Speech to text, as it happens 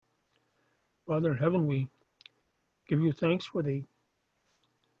Father in heaven, we give you thanks for the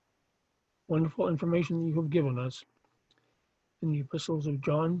wonderful information that you have given us in the epistles of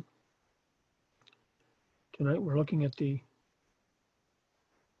John. Tonight we're looking at the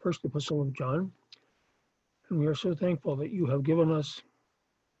first epistle of John, and we are so thankful that you have given us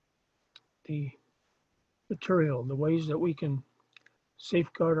the material, the ways that we can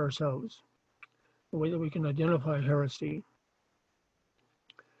safeguard ourselves, the way that we can identify heresy,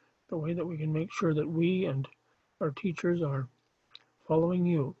 the way that we can make sure that we and our teachers are following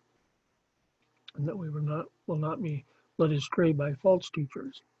you, and that we will not be led astray by false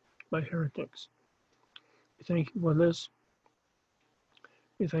teachers, by heretics. We thank you for this.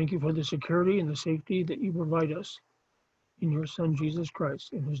 We thank you for the security and the safety that you provide us in your Son, Jesus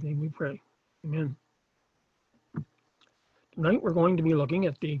Christ, in whose name we pray. Amen. Tonight we're going to be looking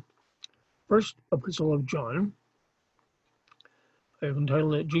at the first epistle of John. I have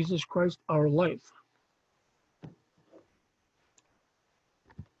entitled it, Jesus Christ, Our Life.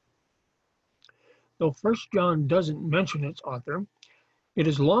 Though 1 John doesn't mention its author, it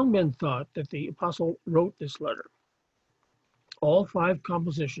has long been thought that the apostle wrote this letter. All 5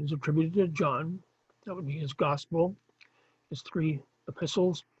 compositions attributed to John, that would be his gospel, his 3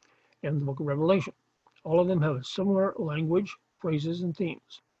 epistles, and the book of Revelation. All of them have a similar language, phrases, and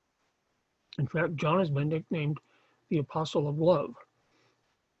themes. In fact, John has been nicknamed the Apostle of Love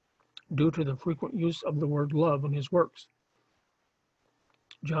due to the frequent use of the word love in his works.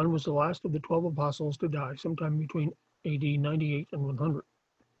 John was the last of the 12 apostles to die sometime between AD 98 and 100.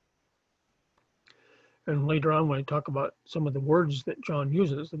 And later on, when I talk about some of the words that John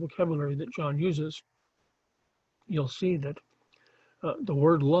uses, the vocabulary that John uses, you'll see that the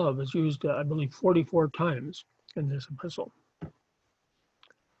word love is used, I believe, 44 times in this epistle.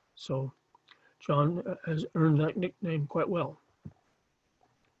 So John has earned that nickname quite well.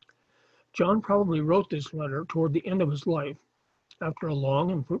 John probably wrote this letter toward the end of his life after a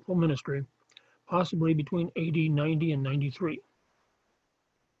long and fruitful ministry, possibly between AD 90 and 93.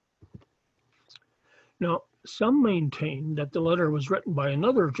 Now, some maintain that the letter was written by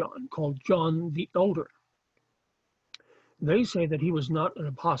another John called John the Elder. They say that he was not an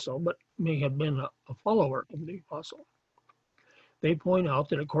apostle, but may have been a follower of the apostle. They point out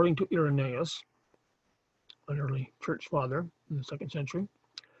that according to Irenaeus, an early church father in the 2nd century,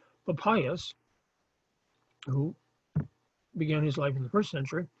 Papias, who began his life in the 1st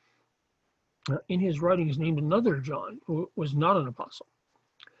century, in his writings named another John who was not an apostle.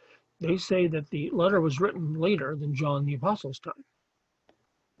 They say that the letter was written later than John the Apostle's time.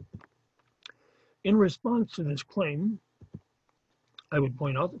 In response to this claim, I would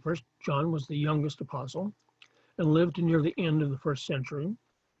point out that 1 John was the youngest apostle and lived near the end of the 1st century.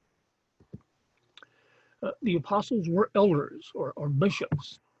 The apostles were elders or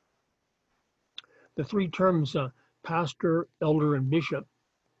bishops. The 3 terms, pastor, elder, and bishop,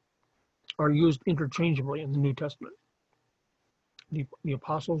 are used interchangeably in the New Testament. The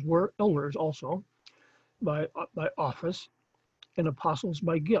apostles were elders also by office, and apostles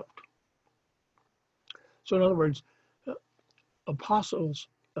by gift. So in other words, apostles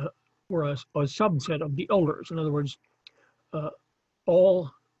were a subset of the elders. In other words, not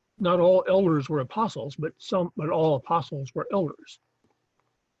all elders were apostles, but all apostles were elders.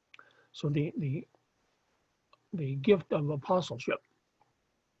 So the gift of apostleship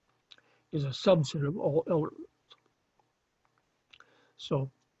is a subset of all elders.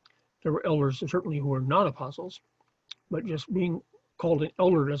 So there were elders certainly who were not apostles, but just being called an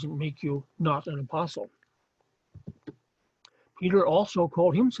elder doesn't make you not an apostle. Peter also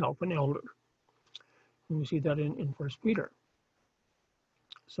called himself an elder. And we see that in 1 Peter.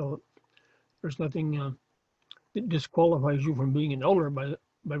 So there's nothing that disqualifies you from being an elder by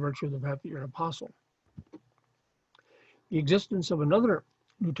virtue of the fact that you're an apostle. The existence of another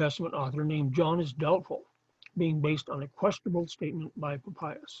New Testament author named John is doubtful, being based on a questionable statement by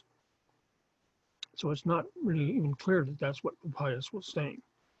Papias. So it's not really even clear that that's what Papias was saying.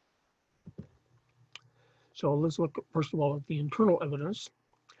 So let's look, first of all, at the internal evidence.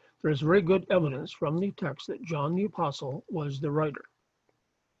 There is very good evidence from the text that John the Apostle was the writer.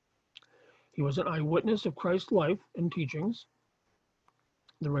 He was an eyewitness of Christ's life and teachings.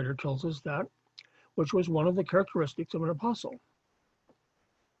 The writer tells us that, which was one of the characteristics of an apostle,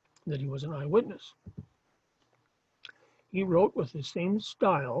 that he was an eyewitness. He wrote with the same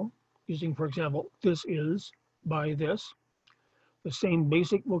style, using, for example, this is, by this, the same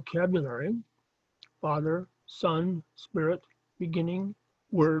basic vocabulary, Father, Son, Spirit, beginning,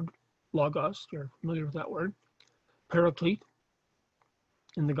 Word, Logos, you're familiar with that word, Paraclete.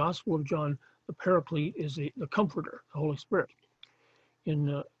 In the Gospel of John, the Paraclete is the Comforter, the Holy Spirit.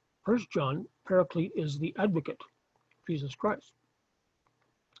 In 1 John, Paraclete is the advocate, Jesus Christ.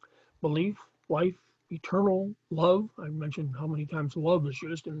 Belief, life, eternal, love. I mentioned how many times love is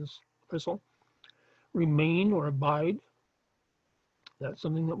used in this epistle. Remain or abide. That's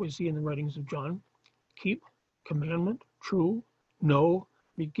something that we see in the writings of John. Keep, commandment, true, know,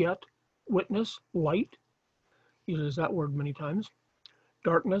 beget, witness, light. He uses that word many times.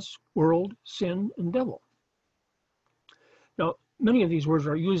 Darkness, world, sin, and devil. Now, many of these words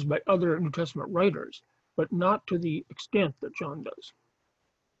are used by other New Testament writers, but not to the extent that John does.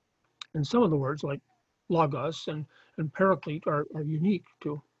 And some of the words, like logos and paraclete, are unique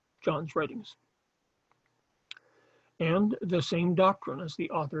to John's writings. And the same doctrine as the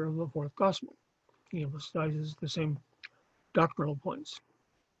author of the fourth gospel. He emphasizes the same doctrinal points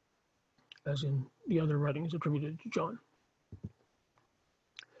as in the other writings attributed to John.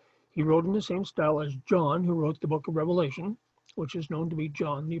 He wrote in the same style as John, who wrote the book of Revelation, which is known to be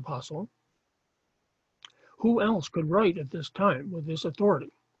John the Apostle. Who else could write at this time with this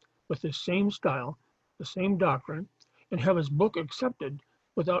authority, with this same style, the same doctrine, and have his book accepted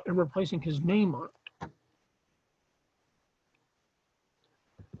without ever placing his name on it?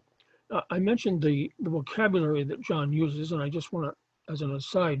 I mentioned the vocabulary that John uses, and I just want to, as an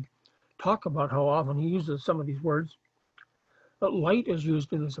aside, talk about how often he uses some of these words. Light is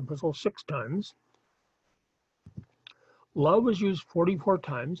used in this epistle 6 times. Love is used 44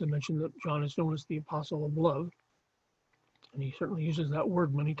 times. I mentioned that John is known as the apostle of love, and he certainly uses that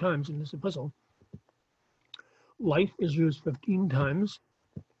word many times in this epistle. Life is used 15 times.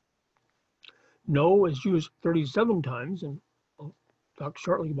 Know is used 37 times, and I'll talk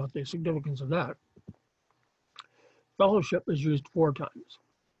shortly about the significance of that. Fellowship is used 4 times.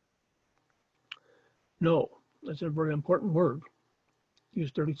 Know, that's a very important word,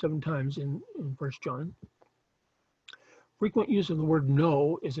 used 37 times in 1 John. Frequent use of the word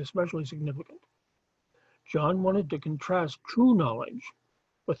know is especially significant. John wanted to contrast true knowledge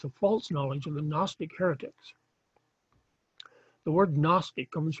with the false knowledge of the Gnostic heretics. The word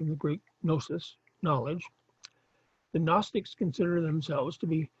Gnostic comes from the Greek gnosis, knowledge. The Gnostics consider themselves to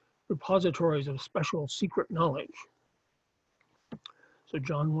be repositories of special secret knowledge. So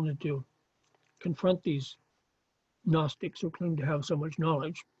John wanted to confront these Gnostics who claim to have so much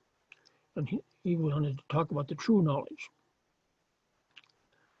knowledge, and he wanted to talk about the true knowledge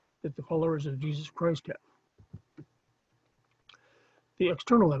that the followers of Jesus Christ have. The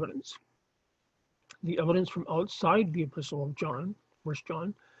external evidence. The evidence from outside the epistle of John, 1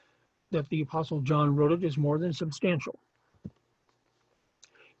 John, that the apostle John wrote it is more than substantial.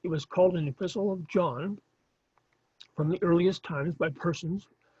 It was called an epistle of John from the earliest times by persons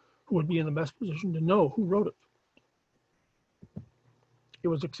who would be in the best position to know who wrote it. It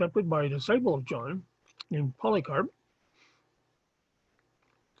was accepted by a disciple of John named Polycarp,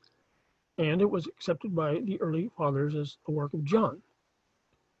 and it was accepted by the early fathers as the work of John.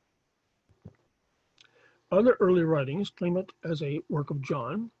 Other early writings claim it as a work of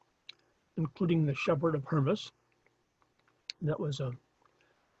John, including the Shepherd of Hermas. That was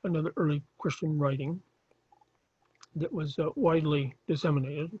another early Christian writing that was widely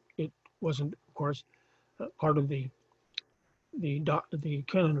disseminated. It wasn't, of course, part of the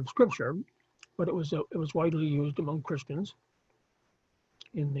canon of Scripture, but it was widely used among Christians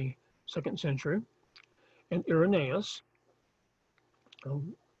in the 2nd century. And Irenaeus, I'll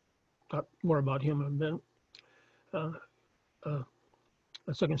talk more about him in a minute, a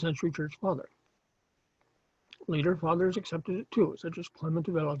 2nd century church father. Later fathers accepted it too, such as Clement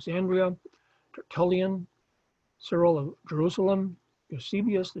of Alexandria, Tertullian, Cyril of Jerusalem,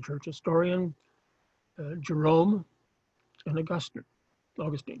 Eusebius, the church historian, Jerome, and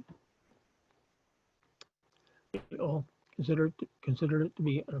Augustine. They all considered it to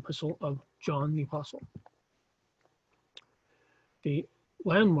be an epistle of John the Apostle. The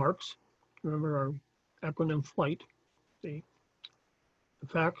landmarks, remember our acronym FLIGHT, the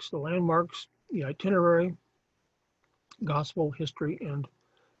facts, the landmarks, the itinerary, gospel, history, and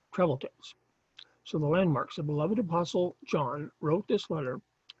travel tales. So the landmarks, the beloved apostle John wrote this letter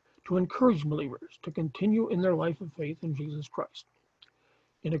to encourage believers to continue in their life of faith in Jesus Christ,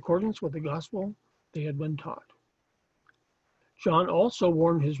 in accordance with the gospel they had been taught. John also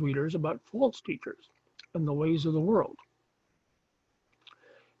warned his readers about false teachers and the ways of the world,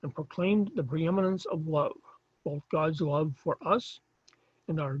 and proclaimed the preeminence of love, both God's love for us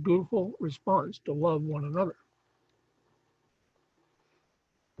and our dutiful response to love one another.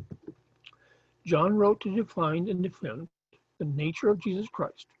 John wrote to define and defend the nature of Jesus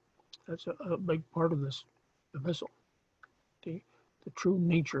Christ. That's a big part of this epistle, the true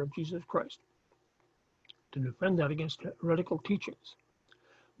nature of Jesus Christ, to defend that against heretical teachings.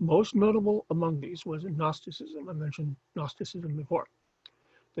 Most notable among these was Gnosticism. I mentioned Gnosticism before.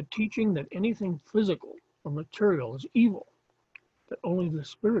 The teaching that anything physical or material is evil, that only the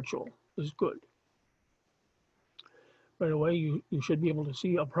spiritual is good. By the way, you should be able to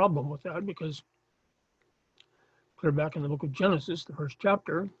see a problem with that, because clear back in the book of Genesis, the first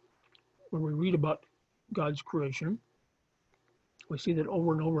chapter, where we read about God's creation, we see that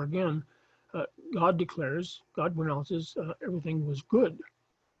over and over again, God pronounces everything was good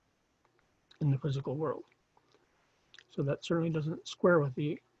in the physical world. So that certainly doesn't square with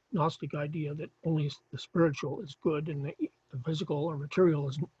the Gnostic idea that only the spiritual is good and the physical or material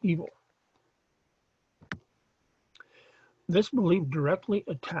is evil. This belief directly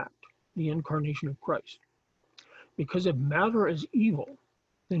attacked the incarnation of Christ, because if matter is evil,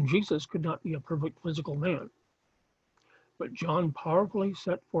 then Jesus could not be a perfect physical man. But John powerfully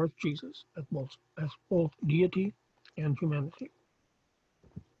set forth Jesus as both deity and humanity.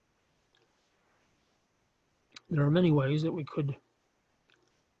 There are many ways that we could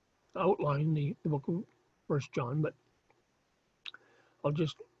outline the book of 1 John, but I'll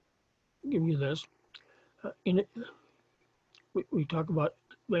just give you this. In it, we talk about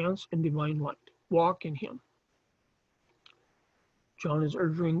advance in divine light, walk in him. John is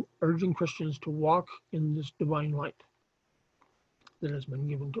urging Christians to walk in this divine light that has been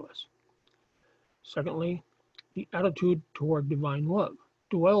given to us. Secondly, the attitude toward divine love,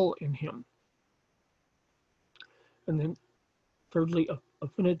 dwell in him. And then thirdly,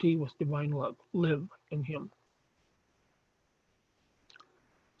 affinity with divine love, live in him.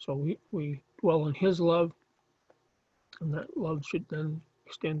 So we dwell in his love, and that love should then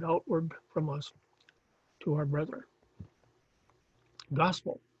extend outward from us to our brethren.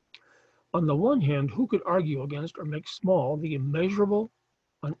 Gospel. On the one hand, who could argue against or make small the immeasurable,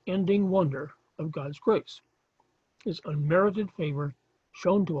 unending wonder of God's grace, his unmerited favor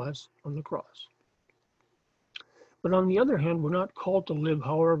shown to us on the cross? But on the other hand, we're not called to live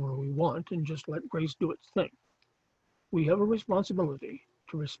however we want and just let grace do its thing. We have a responsibility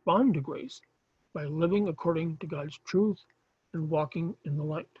to respond to grace by living according to God's truth and walking in the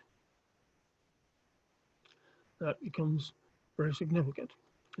light. That becomes very significant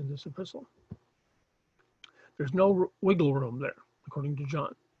in this epistle. There's no wiggle room there, according to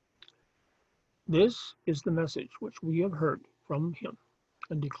John. This is the message which we have heard from him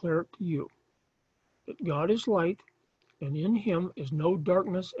and declare it to you, that God is light, and in him is no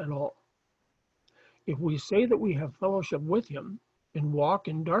darkness at all. If we say that we have fellowship with him and walk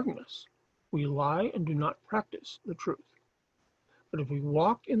in darkness, we lie and do not practice the truth. But if we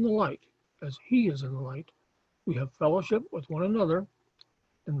walk in the light, as he is in the light, we have fellowship with one another,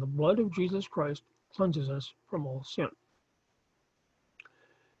 and the blood of Jesus Christ cleanses us from all sin.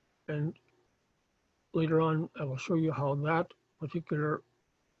 And later on, I will show you how that particular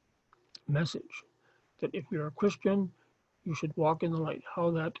message, that if you're a Christian, you should walk in the light, how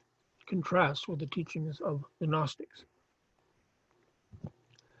that contrasts with the teachings of the Gnostics.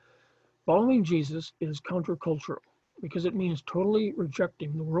 Following Jesus is countercultural, because it means totally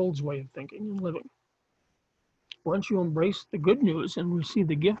rejecting the world's way of thinking and living. Once you embrace the good news and receive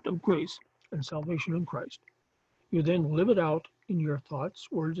the gift of grace and salvation in Christ, you then live it out in your thoughts,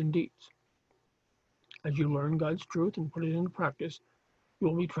 words, and deeds. As you learn God's truth and put it into practice, you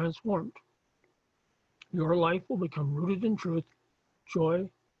will be transformed. Your life will become rooted in truth, joy,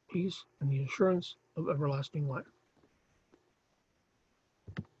 peace, and the assurance of everlasting life.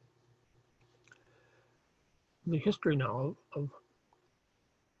 The history now of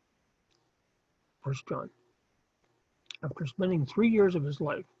 1 John. After spending 3 years of his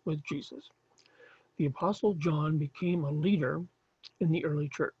life with Jesus, the Apostle John became a leader in the early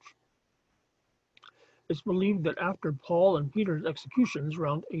church. It's believed that after Paul and Peter's executions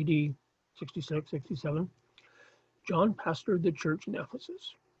around AD 66, 67, John pastored the church in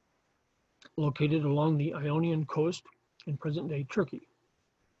Ephesus, located along the Ionian coast in present-day Turkey.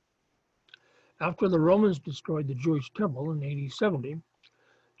 After the Romans destroyed the Jewish temple in AD 70,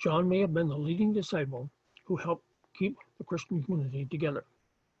 John may have been the leading disciple who helped keep the Christian community together.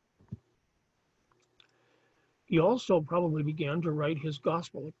 He also probably began to write his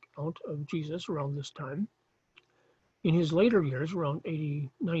gospel account of Jesus around this time. In his later years, around AD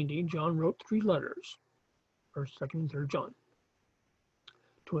 90, John wrote 3 letters, 1st, 2nd, and 3rd John,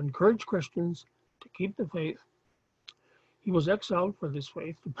 to encourage Christians to keep the faith. He was exiled for this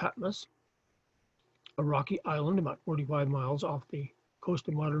faith to Patmos, a rocky island about 45 miles off the coast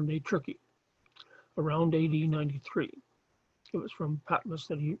of modern-day Turkey, around AD 93. It was from Patmos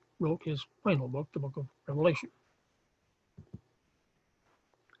that he wrote his final book, the book of Revelation.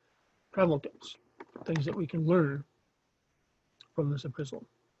 Travel tips, things that we can learn from this epistle.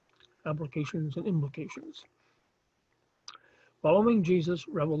 applications and implications. Following Jesus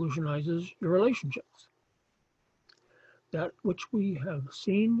revolutionizes your relationships. That which we have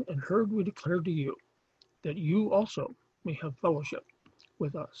seen and heard we declare to you, that you also may have fellowship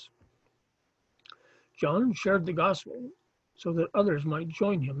with us. John shared the gospel so that others might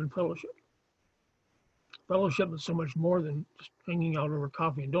join him in fellowship. Fellowship is so much more than just hanging out over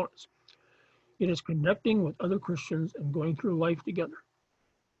coffee and donuts. It is connecting with other Christians and going through life together,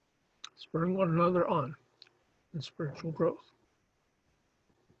 spurring one another on in spiritual growth.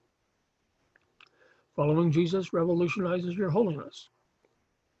 Following Jesus revolutionizes your holiness.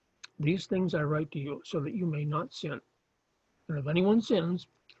 These things I write to you so that you may not sin. And if anyone sins,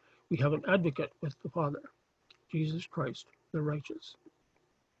 we have an advocate with the Father, Jesus Christ, the righteous.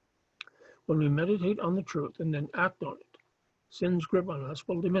 When we meditate on the truth and then act on it, sin's grip on us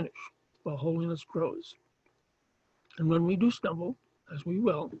will diminish while holiness grows. And when we do stumble, as we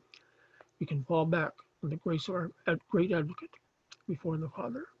will, we can fall back on the grace of our great advocate before the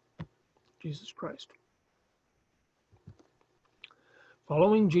Father, Jesus Christ.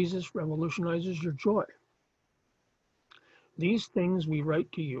 Following Jesus revolutionizes your joy. These things we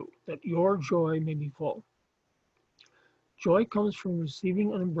write to you, that your joy may be full. Joy comes from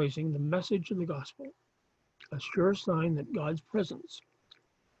receiving and embracing the message of the gospel, a sure sign that God's presence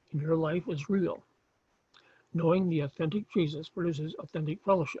in your life is real. Knowing the authentic Jesus produces authentic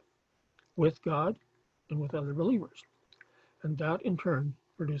fellowship with God and with other believers, and that in turn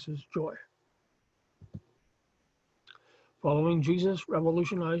produces joy. Following Jesus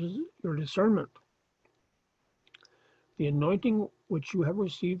revolutionizes your discernment. The anointing which you have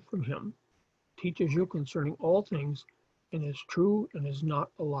received from him teaches you concerning all things and is true and is not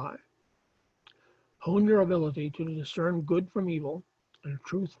a lie. Hone your ability to discern good from evil and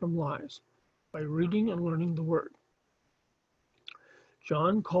truth from lies by reading and learning the Word.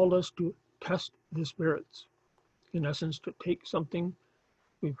 John called us to test the spirits, in essence, to take something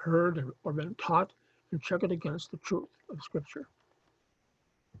we've heard or been taught and check it against the truth of Scripture.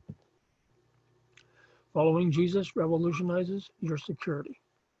 Following Jesus revolutionizes your security.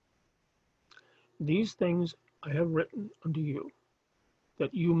 These things I have written unto you,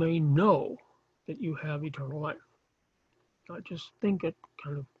 that you may know that you have eternal life. Not just think it,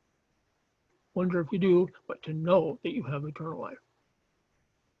 kind of wonder if you do, but to know that you have eternal life.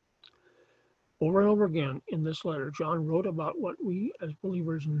 Over and over again in this letter, John wrote about what we as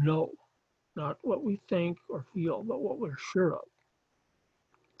believers know, not what we think or feel, but what we're sure of.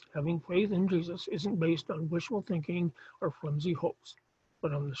 Having faith in Jesus isn't based on wishful thinking or flimsy hopes,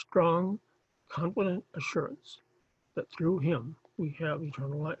 but on the strong, confident assurance that through him we have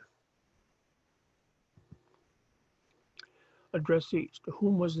eternal life. Addressees. To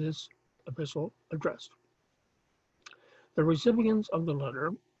whom was this epistle addressed? The recipients of the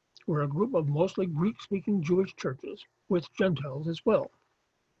letter were a group of mostly Greek-speaking Jewish churches with Gentiles as well.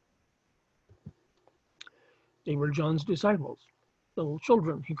 They were John's disciples, little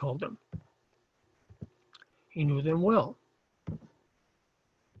children, he called them. He knew them well.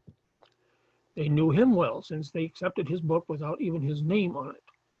 They knew him well, since they accepted his book without even his name on it.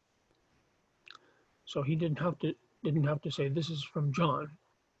 So he didn't have to say, this is from John.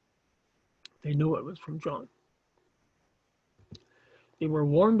 They knew it was from John. They were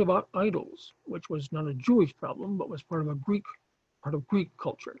warned about idols, which was not a Jewish problem, but was part of Greek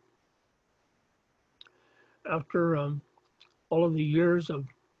culture. After all of the years of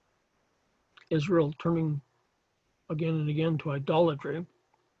Israel turning again and again to idolatry,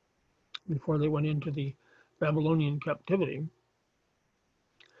 before they went into the Babylonian captivity,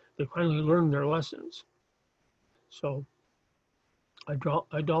 they finally learned their lessons. So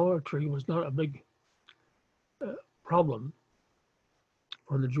idolatry was not a big problem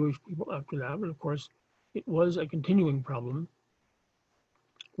for the Jewish people after that, but of course it was a continuing problem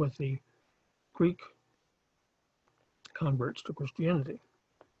with the Greek converts to Christianity.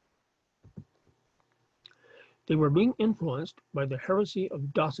 They were being influenced by the heresy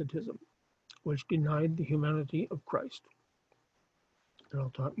of Docetism, which denied the humanity of Christ. And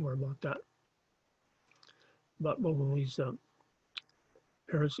I'll talk more about that, about both of these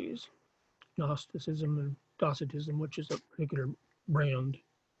heresies, Gnosticism and Docetism, which is a particular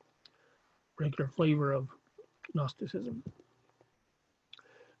flavor of Gnosticism.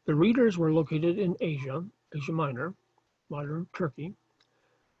 The readers were located in Asia Minor, modern Turkey,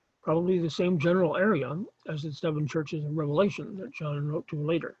 probably the same general area as the 7 churches in Revelation that John wrote to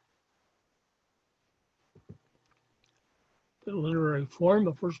later. The literary form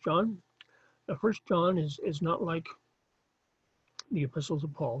of 1 John. 1 John is not like the epistles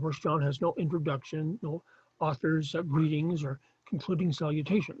of Paul. 1 John has no introduction, no author's greetings or concluding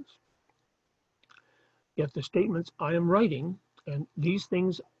salutations. Yet the statements I am writing and these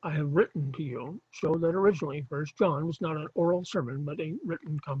things I have written to you show that originally 1 John was not an oral sermon, but a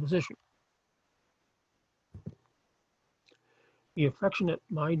written composition. The affectionate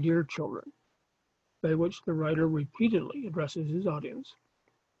 "my dear children," by which the writer repeatedly addresses his audience,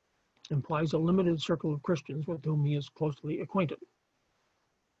 implies a limited circle of Christians with whom he is closely acquainted.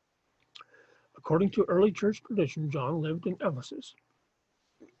 According to early church tradition, John lived in Ephesus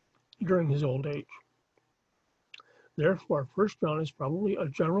during his old age. Therefore, 1 John is probably a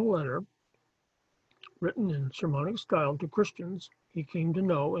general letter written in sermonic style to Christians he came to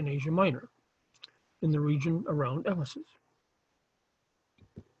know in Asia Minor, in the region around Ephesus.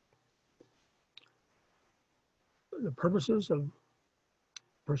 The purposes of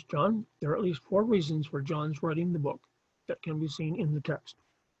 1 John, there are at least 4 reasons for John's writing the book that can be seen in the text.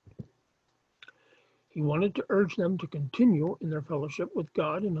 He wanted to urge them to continue in their fellowship with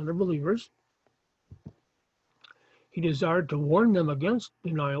God and other believers. He desired to warn them against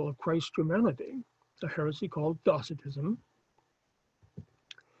denial of Christ's humanity, a heresy called Docetism.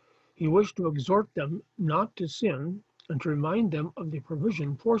 He wished to exhort them not to sin and to remind them of the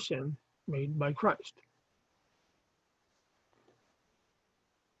provision for sin made by Christ.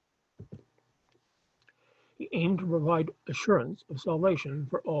 He aimed to provide assurance of salvation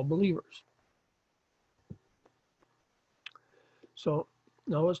for all believers. So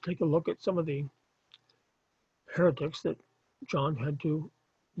now let's take a look at some of the heretics that John had to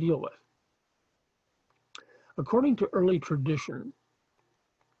deal with. According to early tradition,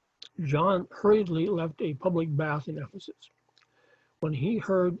 John hurriedly left a public bath in Ephesus when he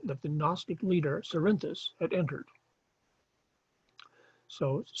heard that the Gnostic leader Cerinthus had entered.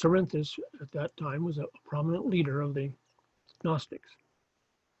 So Cerinthus at that time was a prominent leader of the Gnostics.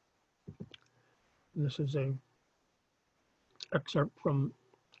 And this is an excerpt from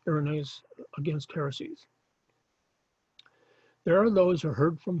Irenaeus Against Heresies. There are those who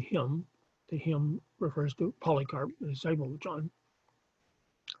heard from him, the him refers to Polycarp, the disciple of John,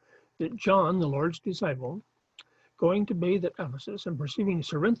 that John, the Lord's disciple, going to bathe at Ephesus and perceiving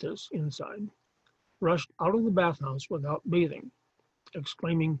Cerinthus inside, rushed out of the bathhouse without bathing,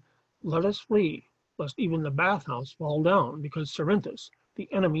 exclaiming, "Let us flee, lest even the bathhouse fall down, because Cerinthus,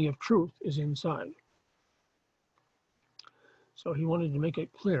 the enemy of truth, is inside." So he wanted to make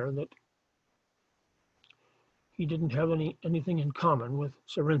it clear that he didn't have anything in common with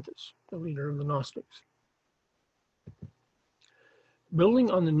Cerinthus, the leader of the Gnostics.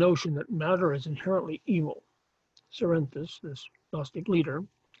 Building on the notion that matter is inherently evil, Cerinthus, this Gnostic leader,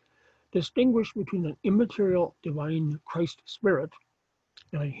 distinguished between an immaterial divine Christ spirit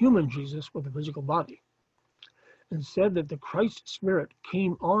and a human Jesus with a physical body, and said that the Christ spirit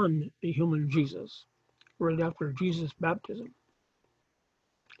came on the human Jesus right after Jesus' baptism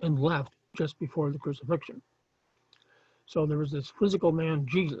and left just before the crucifixion. So there was this physical man,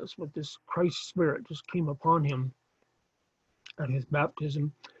 Jesus, with this Christ spirit just came upon him at his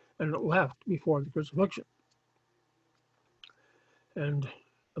baptism, and it left before the crucifixion. And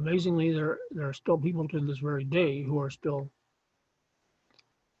amazingly, there are still people to this very day who are still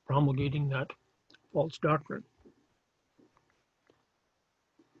promulgating that false doctrine.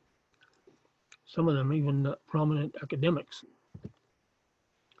 Some of them even prominent academics.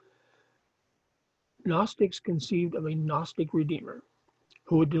 Gnostics conceived of a Gnostic Redeemer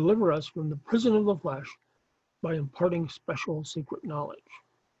who would deliver us from the prison of the flesh by imparting special secret knowledge.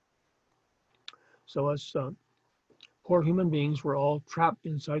 So as poor human beings, we're all trapped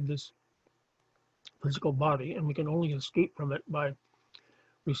inside this physical body, and we can only escape from it by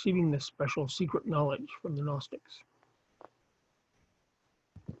receiving this special secret knowledge from the Gnostics.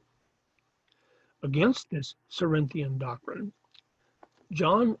 Against this Cerinthian doctrine,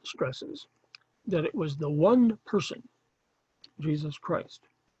 John stresses that it was the one person, Jesus Christ,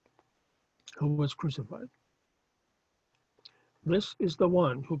 who was crucified. This is the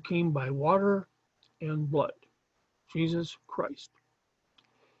one who came by water and blood, Jesus Christ.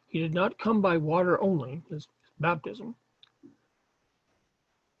 He did not come by water only, his baptism.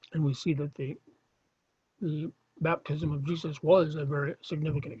 And we see that the baptism of Jesus was a very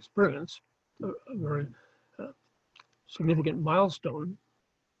significant experience, a very significant milestone,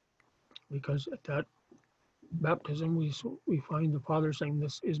 because at that baptism we find the Father saying,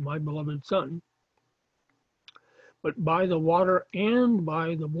 "This is my beloved Son." But by the water and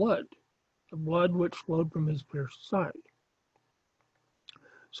by the blood which flowed from his pierced side.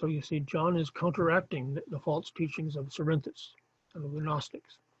 So you see, John is counteracting the false teachings of Cerinthus and of the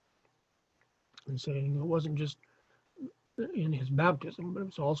Gnostics, and saying it wasn't just in his baptism, but it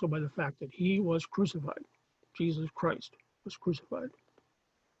was also by the fact that he was crucified. Jesus Christ was crucified.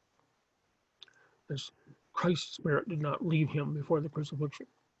 This Christ's spirit did not leave him before the crucifixion.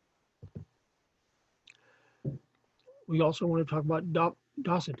 We also want to talk about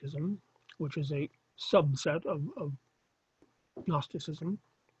Docetism, which is a subset of Gnosticism.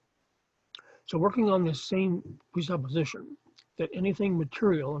 So working on this same presupposition that anything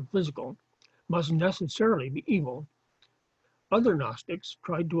material and physical must necessarily be evil, other Gnostics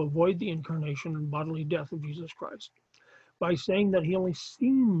tried to avoid the incarnation and bodily death of Jesus Christ by saying that he only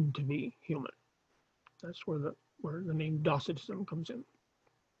seemed to be human. That's where the name Docetism comes in,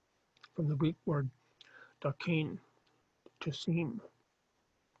 from the Greek word dokein, to seem.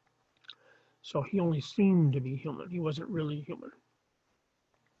 So he only seemed to be human. He wasn't really human,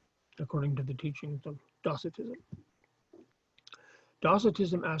 according to the teachings of Docetism.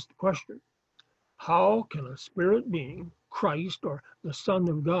 Docetism asked the question, how can a spirit being, Christ or the Son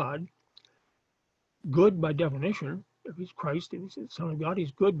of God, good by definition, if he's Christ, if he's the Son of God,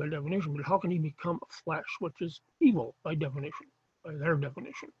 he's good by definition, but how can he become a flesh, which is evil by definition, by their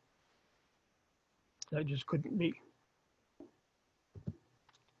definition? That just couldn't be.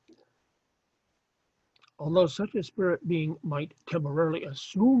 Although such a spirit being might temporarily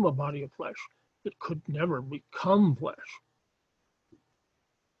assume a body of flesh, it could never become flesh.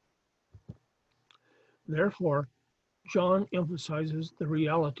 Therefore, John emphasizes the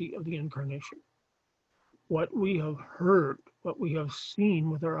reality of the incarnation. What we have heard, what we have seen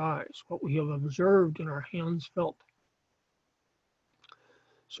with our eyes, what we have observed and our hands felt.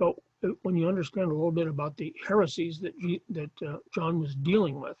 So when you understand a little bit about the heresies that John was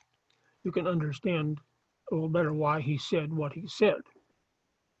dealing with, you can understand a little better why he said what he said.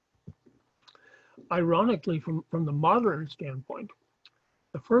 Ironically, from the modern standpoint,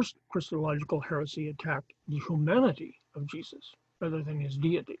 the first Christological heresy attacked the humanity of Jesus rather than his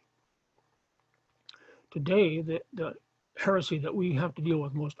deity. Today, the heresy that we have to deal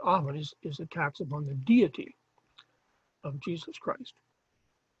with most often is attacks upon the deity of Jesus Christ.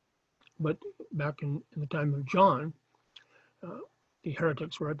 But back in the time of John, the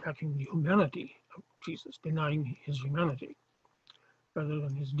heretics were attacking the humanity of Jesus, denying his humanity rather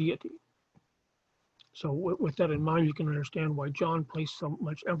than his deity. So with that in mind, you can understand why John placed so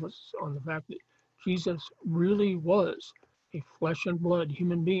much emphasis on the fact that Jesus really was a flesh and blood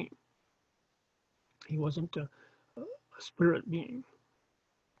human being. He wasn't a spirit being.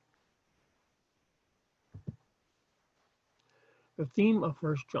 The theme of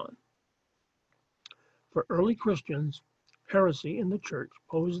 1 John. For early Christians, heresy in the church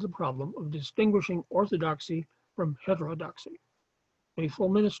posed the problem of distinguishing orthodoxy from heterodoxy, faithful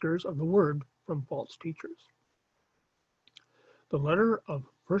ministers of the word from false teachers. The letter of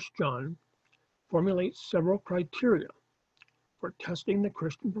 1 John formulates several criteria for testing the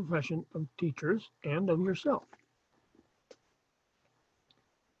Christian profession of teachers and of yourself.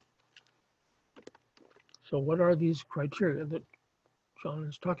 So what are these criteria that John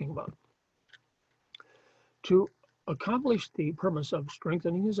is talking about? To accomplish the purpose of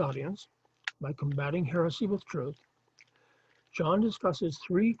strengthening his audience by combating heresy with truth, John discusses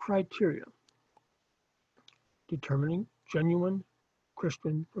three criteria determining genuine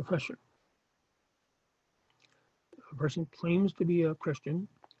Christian profession. If a person claims to be a Christian,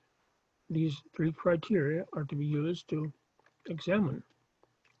 these three criteria are to be used to examine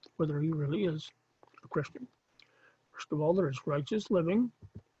whether he really is a Christian. First of all, there is righteous living,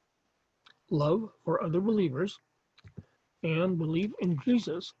 love for other believers, and belief in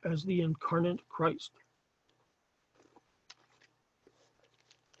Jesus as the incarnate Christ.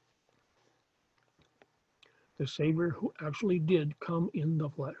 The Savior who actually did come in the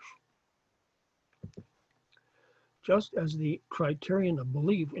flesh. Just as the criterion of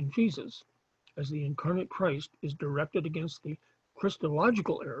belief in Jesus as the incarnate Christ is directed against the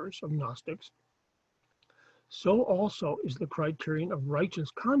Christological errors of Gnostics, so also is the criterion of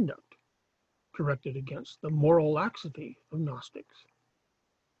righteous conduct directed against the moral laxity of Gnostics.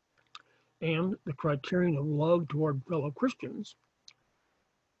 And the criterion of love toward fellow Christians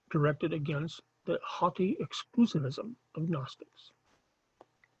directed against the haughty exclusivism of Gnostics.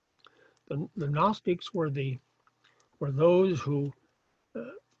 The Gnostics were those who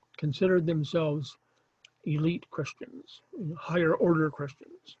considered themselves elite Christians, higher order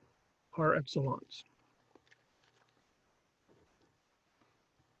Christians, par excellence.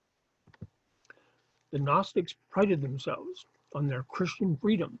 The Gnostics prided themselves on their Christian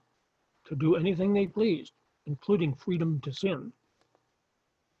freedom to do anything they pleased, including freedom to sin.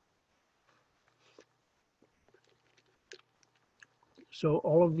 So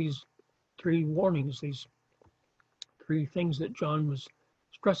all of these three warnings, these three things that John was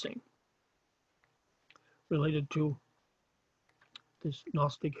stressing related to this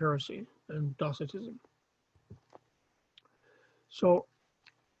Gnostic heresy and Docetism. So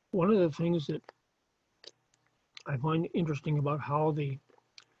one of the things that I find interesting about how the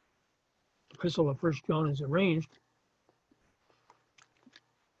epistle of 1 John is arranged,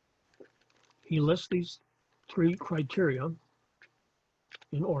 he lists these three criteria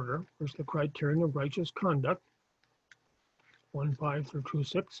in order. There's the criterion of righteous conduct, 1:5 through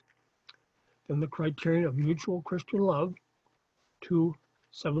 2:6. Then the criterion of mutual Christian love,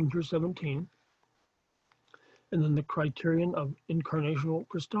 2:7 through 17. And then the criterion of incarnational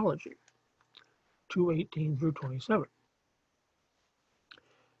Christology, 2:18 through 27.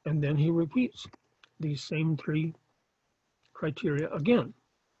 And then he repeats these same three criteria again.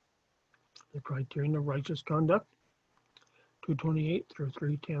 The criterion of righteous conduct, 2:28 through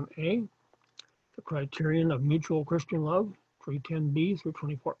 3:10a. The criterion of mutual Christian love, 3:10b through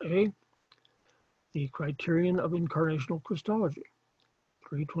 24a. The criterion of incarnational Christology,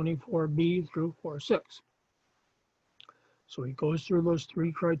 3:24b through 4:6. So he goes through those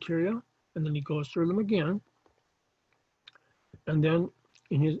three criteria, and then he goes through them again. And then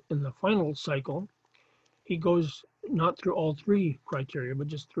in the final cycle, he goes not through all three criteria, but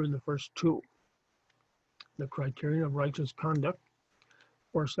just through the first two. The criterion of righteous conduct,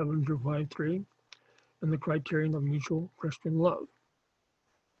 4:7 through 5:3, and the criterion of mutual Christian love,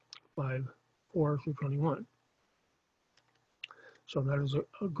 5:4 through 21. So that is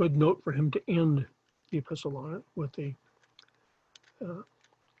a good note for him to end the epistle on it, with the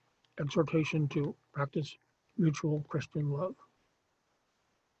exhortation to practice mutual Christian love.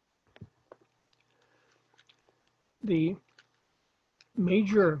 The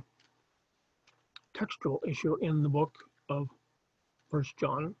major textual issue in the book of 1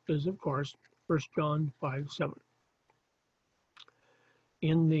 John is, of course, 1 John 5:7.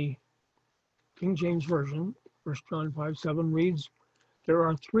 In the King James Version, 1 John 5:7 reads, "There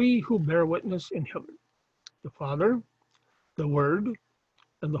are three who bear witness in heaven, the Father, the Word,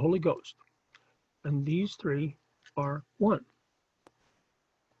 and the Holy Ghost, and these three are one."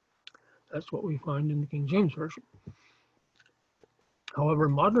 That's what we find in the King James Version. However,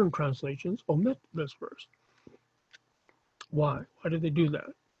 modern translations omit this verse. Why? Why did they do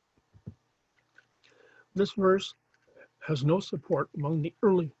that? This verse has no support among the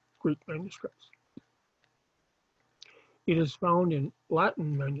early Greek manuscripts. It is found in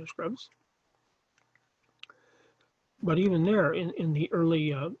Latin manuscripts, but even there, in the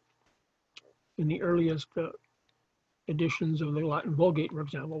earliest editions of the Latin Vulgate, for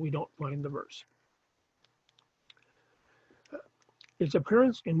example, we don't find the verse. Its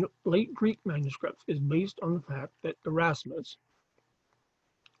appearance in late Greek manuscripts is based on the fact that Erasmus,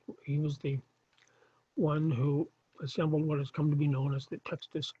 he was the one who assembled what has come to be known as the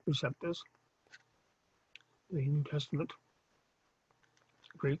Textus Receptus, the New Testament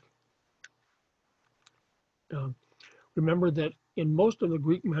Greek. Remember that in most of the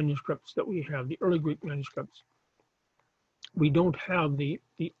Greek manuscripts that we have, the early Greek manuscripts, we don't have the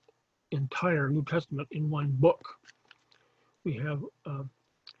entire New Testament in one book. We have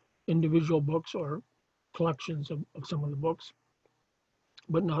individual books or collections of some of the books,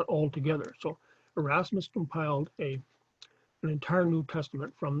 but not all together. So Erasmus compiled an entire New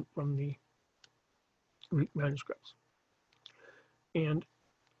Testament from the Greek manuscripts. And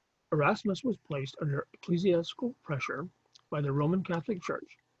Erasmus was placed under ecclesiastical pressure by the Roman Catholic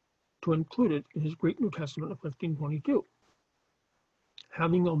Church to include it in his Greek New Testament of 1522,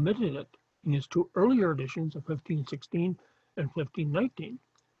 having omitted it in his two earlier editions of 1516 and 1519,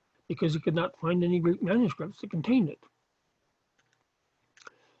 because he could not find any Greek manuscripts that contained it.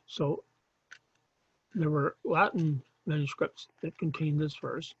 So there were Latin manuscripts that contained this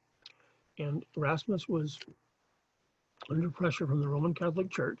verse, and Erasmus was under pressure from the Roman Catholic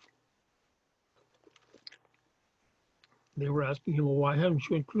Church. They were asking him, well, why haven't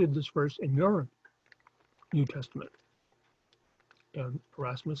you included this verse in your New Testament? And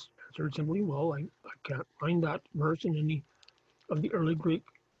Erasmus answered simply, well, I can't find that verse in any of the early Greek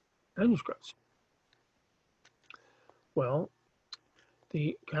manuscripts. Well,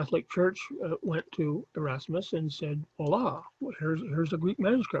 the Catholic Church went to Erasmus and said, voila, here's a Greek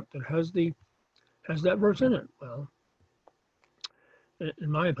manuscript that has that verse in it. Well,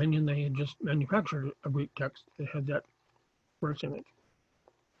 in my opinion, they had just manufactured a Greek text that had that verse in it.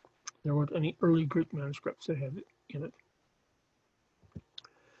 There weren't any early Greek manuscripts that had it in it.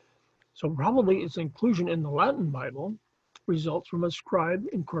 So probably its inclusion in the Latin Bible results from a scribe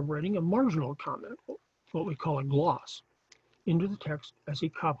incorporating a marginal comment, what we call a gloss, into the text as he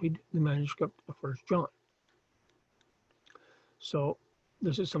copied the manuscript of 1 John. So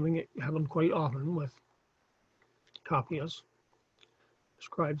this is something that happens quite often with copyists,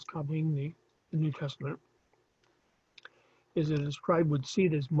 scribes copying the New Testament. is that a scribe would see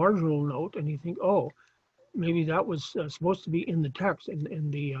this marginal note and he'd think, oh, maybe that was supposed to be in the text, and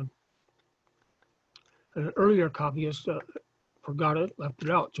an earlier copyist forgot it, left it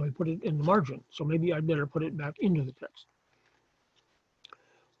out, so he put it in the margin. So maybe I'd better put it back into the text.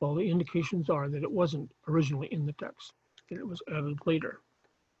 Well, the indications are that it wasn't originally in the text, that it was added later.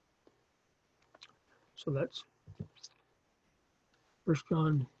 So that's 1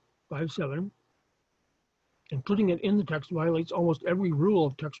 John 5:7. And putting it in the text violates almost every rule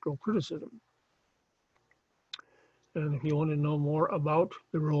of textual criticism. And if you want to know more about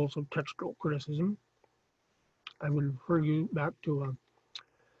the rules of textual criticism, I would refer you back to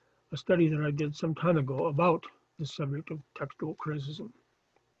a study that I did some time ago about the subject of textual criticism,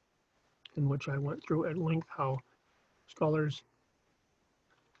 in which I went through at length how scholars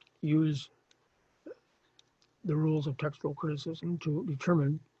use the rules of textual criticism to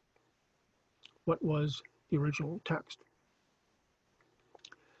determine what was the original text.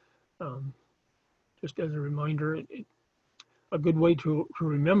 Just as a reminder, a good way to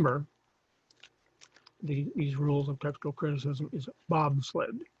remember these rules of textual criticism is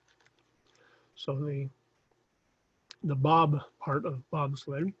bobsled. So the bob part of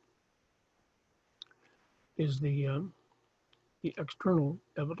bobsled is the external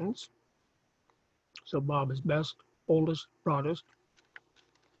evidence. So Bob is best, oldest, broadest.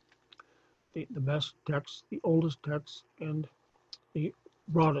 The best text, the oldest text, and the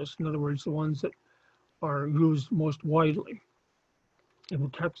broadest. In other words, the ones that are used most widely. If the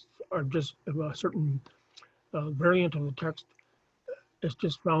texts are just a certain variant of the text is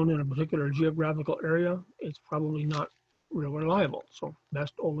just found in a particular geographical area, it's probably not real reliable. So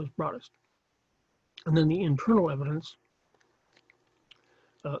best, oldest, broadest. And then the internal evidence,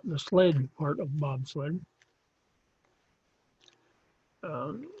 the sled part of bobsled,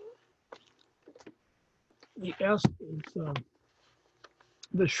 the S is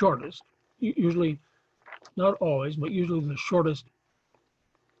the shortest, usually, not always, but usually the shortest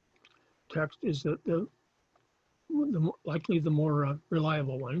text is the likely the more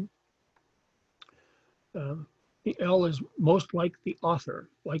reliable one. The L is most like the author,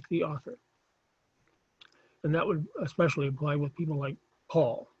 And that would especially apply with people like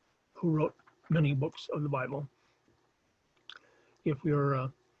Paul, who wrote many books of the Bible. If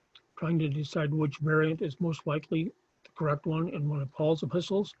you're trying to decide which variant is most likely the correct one in one of Paul's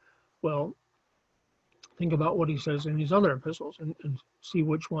epistles, well, think about what he says in his other epistles and see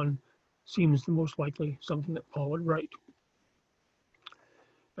which one seems the most likely something that Paul would write.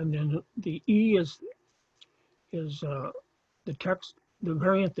 And then the E is the text, the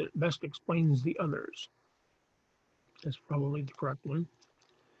variant that best explains the others. That's probably the correct one.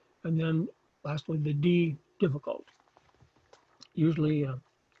 And then lastly, the D, difficult. Usually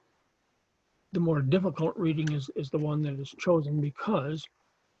the more difficult reading is the one that is chosen, because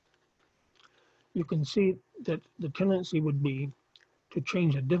you can see that the tendency would be to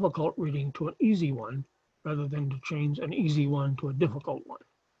change a difficult reading to an easy one rather than to change an easy one to a difficult one.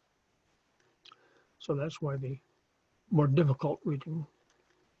 So that's why the more difficult reading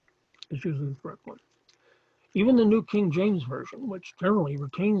is usually the correct one. Even the New King James Version, which generally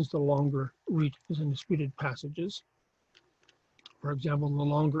retains the longer readings and disputed passages, for example, the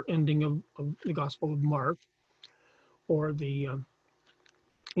longer ending of the Gospel of Mark, or the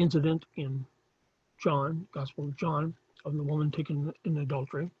incident in John, Gospel of John, of the woman taken in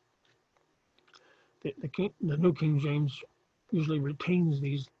adultery. The New King James usually retains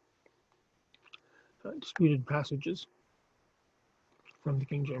these disputed passages from the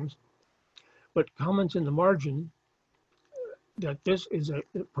King James, but comments in the margin that this is a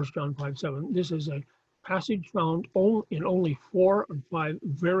 1 John 5:7. This is a passage found in only 4 or 5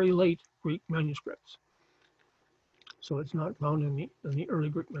 very late Greek manuscripts. So it's not found in the early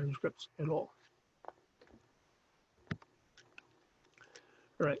Greek manuscripts at all.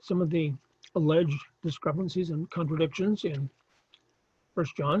 All right, some of the alleged discrepancies and contradictions in 1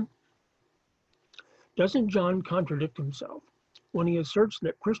 John. Doesn't John contradict himself when he asserts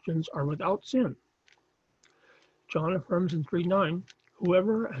that Christians are without sin? John affirms in 3:9,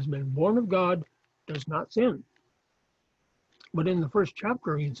 whoever has been born of God does not sin. But in the first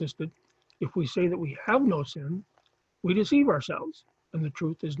chapter, he insisted, if we say that we have no sin, we deceive ourselves, and the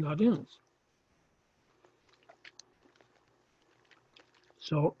truth is not in us.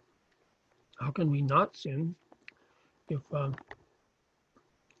 So, how can we not sin if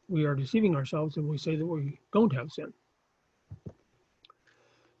we are deceiving ourselves and we say that we don't have sin?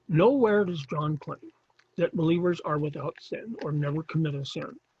 Nowhere does John claim that believers are without sin or never commit a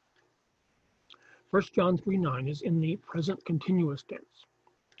sin. 1 John 3:9 is in the present continuous tense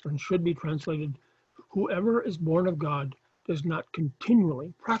and should be translated, whoever is born of God does not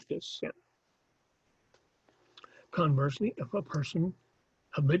continually practice sin. Conversely, if a person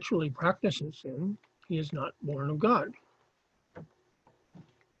habitually practices sin, he is not born of God.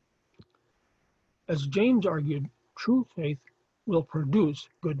 As James argued, true faith will produce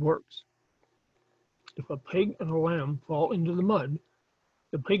good works. If a pig and a lamb fall into the mud,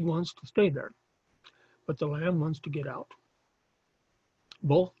 the pig wants to stay there, but the lamb wants to get out.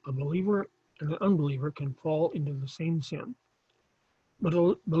 Both a believer and an unbeliever can fall into the same sin, but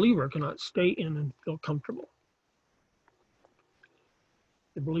a believer cannot stay in and feel comfortable.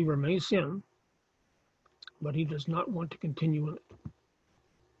 The believer may sin, but he does not want to continue in it.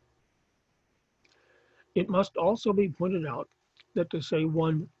 It must also be pointed out that to say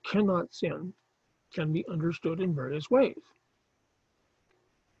one cannot sin can be understood in various ways.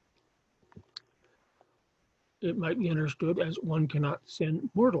 It might be understood as one cannot sin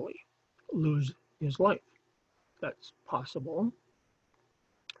mortally, lose his life. That's possible.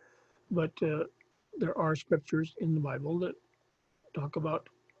 But there are scriptures in the Bible that talk about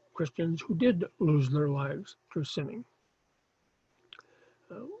Christians who did lose their lives through sinning.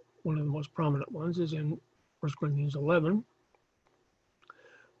 One of the most prominent ones is in 1 Corinthians 11,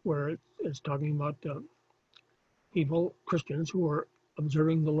 where it's talking about people, Christians, who are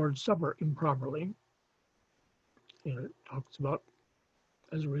observing the Lord's Supper improperly. And it talks about,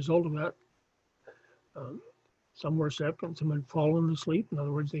 as a result of that, some were sick and some had fallen asleep. In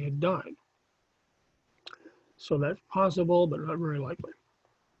other words, they had died. So that's possible, but not very likely.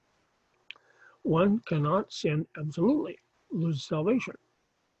 One cannot sin absolutely, lose salvation.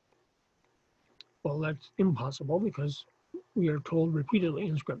 Well, that's impossible because we are told repeatedly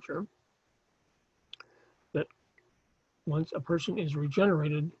in Scripture that once a person is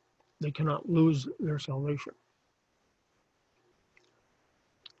regenerated, they cannot lose their salvation.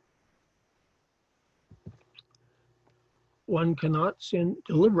 One cannot sin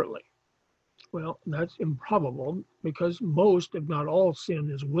deliberately. Well, that's improbable because most, if not all, sin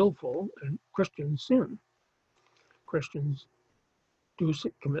is willful, and Christians sin. Christians do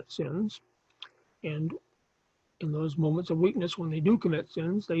commit sins, and in those moments of weakness, when they do commit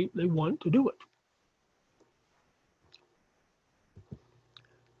sins, they want to do it.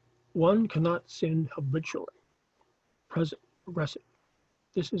 One cannot sin habitually, present, progressive.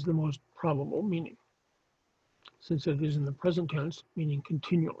 This is the most probable meaning, since it is in the present tense, meaning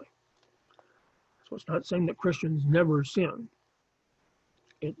continually. So it's not saying that Christians never sin.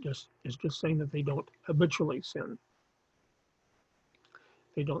 It is just saying that they don't habitually sin.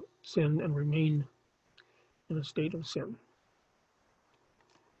 They don't sin and remain in a state of sin.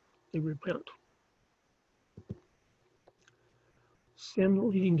 They repent. Sin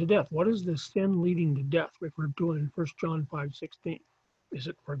leading to death. What is the sin leading to death referred to in 1 John 5:16? Is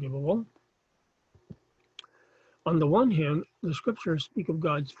it forgivable? On the one hand, the scriptures speak of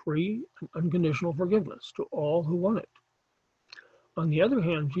God's free and unconditional forgiveness to all who want it. On the other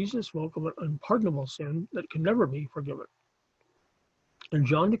hand, Jesus spoke of an unpardonable sin that can never be forgiven. And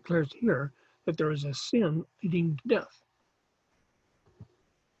John declares here that there is a sin leading to death.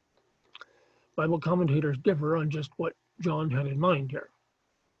 Bible commentators differ on just what John had in mind here.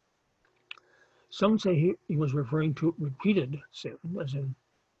 Some say he was referring to repeated sin, as in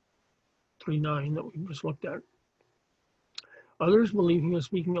 3:9 that we just looked at. Others believe he was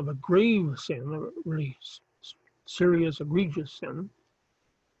speaking of a grave sin, a really serious, egregious sin.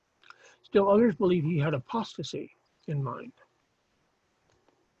 Still others believe he had apostasy in mind.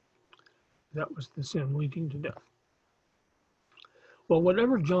 That was the sin leading to death. Well,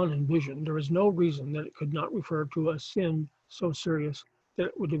 whatever John envisioned, there is no reason that it could not refer to a sin so serious that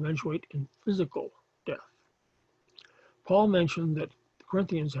it would eventuate in physical death. Paul mentioned that the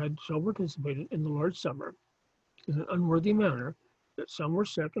Corinthians had so participated in the Lord's Supper in an unworthy manner that some were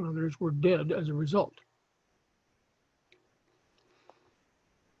sick and others were dead as a result.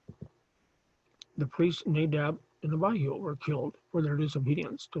 The priests Nadab and Abihu were killed for their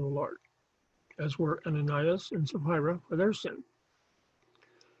disobedience to the Lord, as were Ananias and Sapphira for their sin.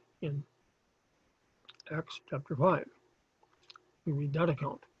 In Acts chapter 5, we read that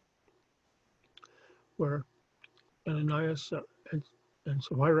account, where Ananias and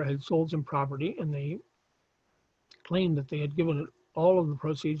Sapphira had sold some property, and they claimed that they had given all of the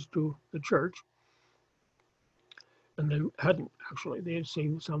proceeds to the church, and they hadn't actually. They had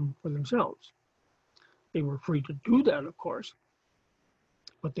saved some for themselves. They were free to do that, of course,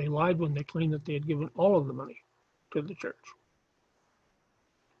 but they lied when they claimed that they had given all of the money to the church.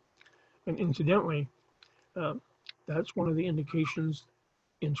 And incidentally, that's one of the indications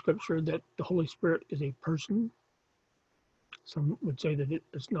in Scripture that the Holy Spirit is a person. Some would say that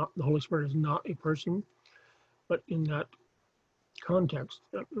it's not. The Holy Spirit is not a person, but in that context,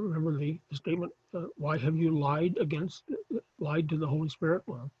 remember the statement, why have you lied to the Holy Spirit?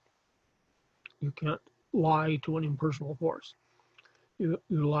 Well, you can't lie to an impersonal force. You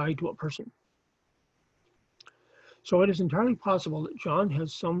lie to a person. So it is entirely possible that John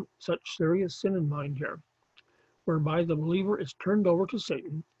has some such serious sin in mind here, whereby the believer is turned over to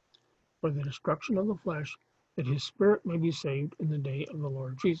Satan for the destruction of the flesh, that his spirit may be saved in the day of the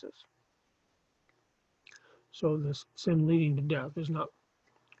Lord Jesus. So this sin leading to death is not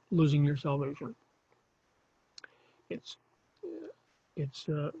losing your salvation. It's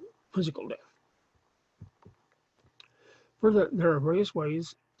physical death. Further, there are various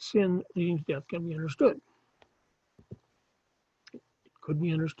ways sin leading to death can be understood. It could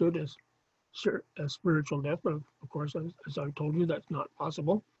be understood as spiritual death, but of course, as I told you, that's not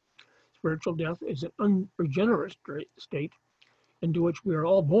possible. Spiritual death is an unregenerate state into which we are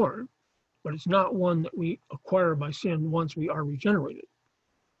all born, but it's not one that we acquire by sin once we are regenerated.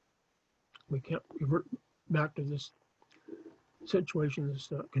 We can't revert back to this situation,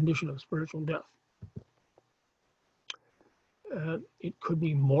 this condition of spiritual death. It could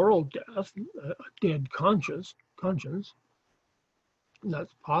be moral death, a dead conscience.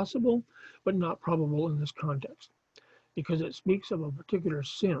 That's possible, but not probable in this context, because it speaks of a particular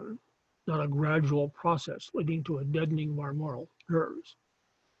sin, not a gradual process leading to a deadening of our moral nerves.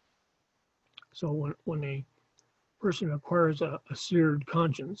 So when a person acquires a seared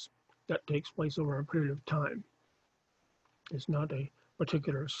conscience, that takes place over a period of time. It's not a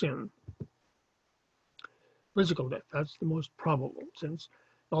particular sin. Physical death, that's the most probable, since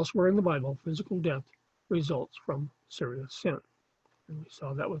elsewhere in the Bible, physical death results from serious sin. And we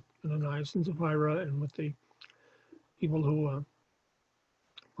saw that with Ananias and Sapphira and with the people who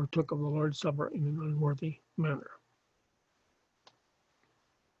partook of the Lord's Supper in an unworthy manner.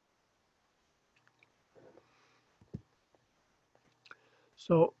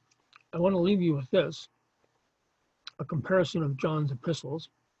 So I want to leave you with this, a comparison of John's epistles.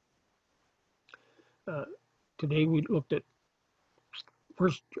 Today we looked at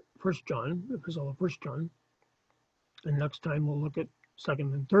First John, the epistle of 1 John, and next time we'll look at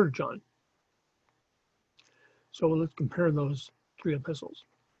 2nd and 3rd John. So let's compare those three epistles.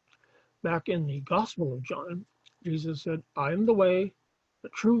 Back in the Gospel of John, Jesus said, I am the way, the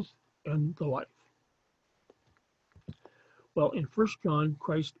truth, and the life. Well, in 1 John,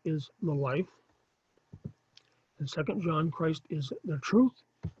 Christ is the life. In 2nd John, Christ is the truth.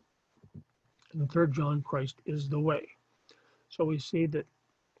 And in 3rd John, Christ is the way. So we see that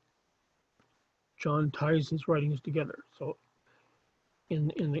John ties his writings together. So in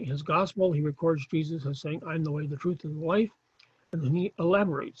his gospel, he records Jesus as saying, I'm the way, the truth, and the life. And then he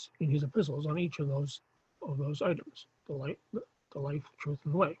elaborates in his epistles on each of those items, the life, the truth,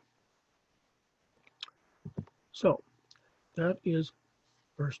 and the way. So that is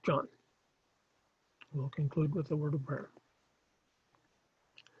 1 John. We'll conclude with a word of prayer.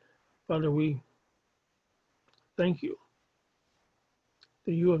 Father, we thank you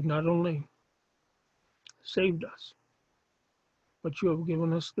that you have not only saved us, but you have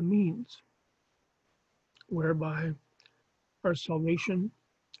given us the means whereby our salvation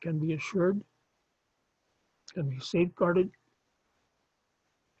can be assured, can be safeguarded,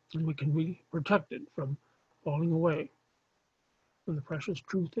 and we can be protected from falling away from the precious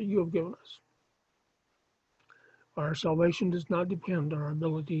truth that you have given us. Our salvation does not depend on our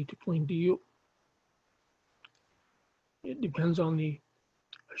ability to cling to you. It depends on the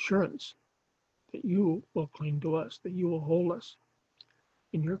assurance that you will cling to us, that you will hold us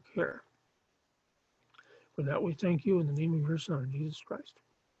in your care. For that we thank you in the name of your Son, Jesus Christ.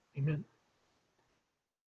 Amen.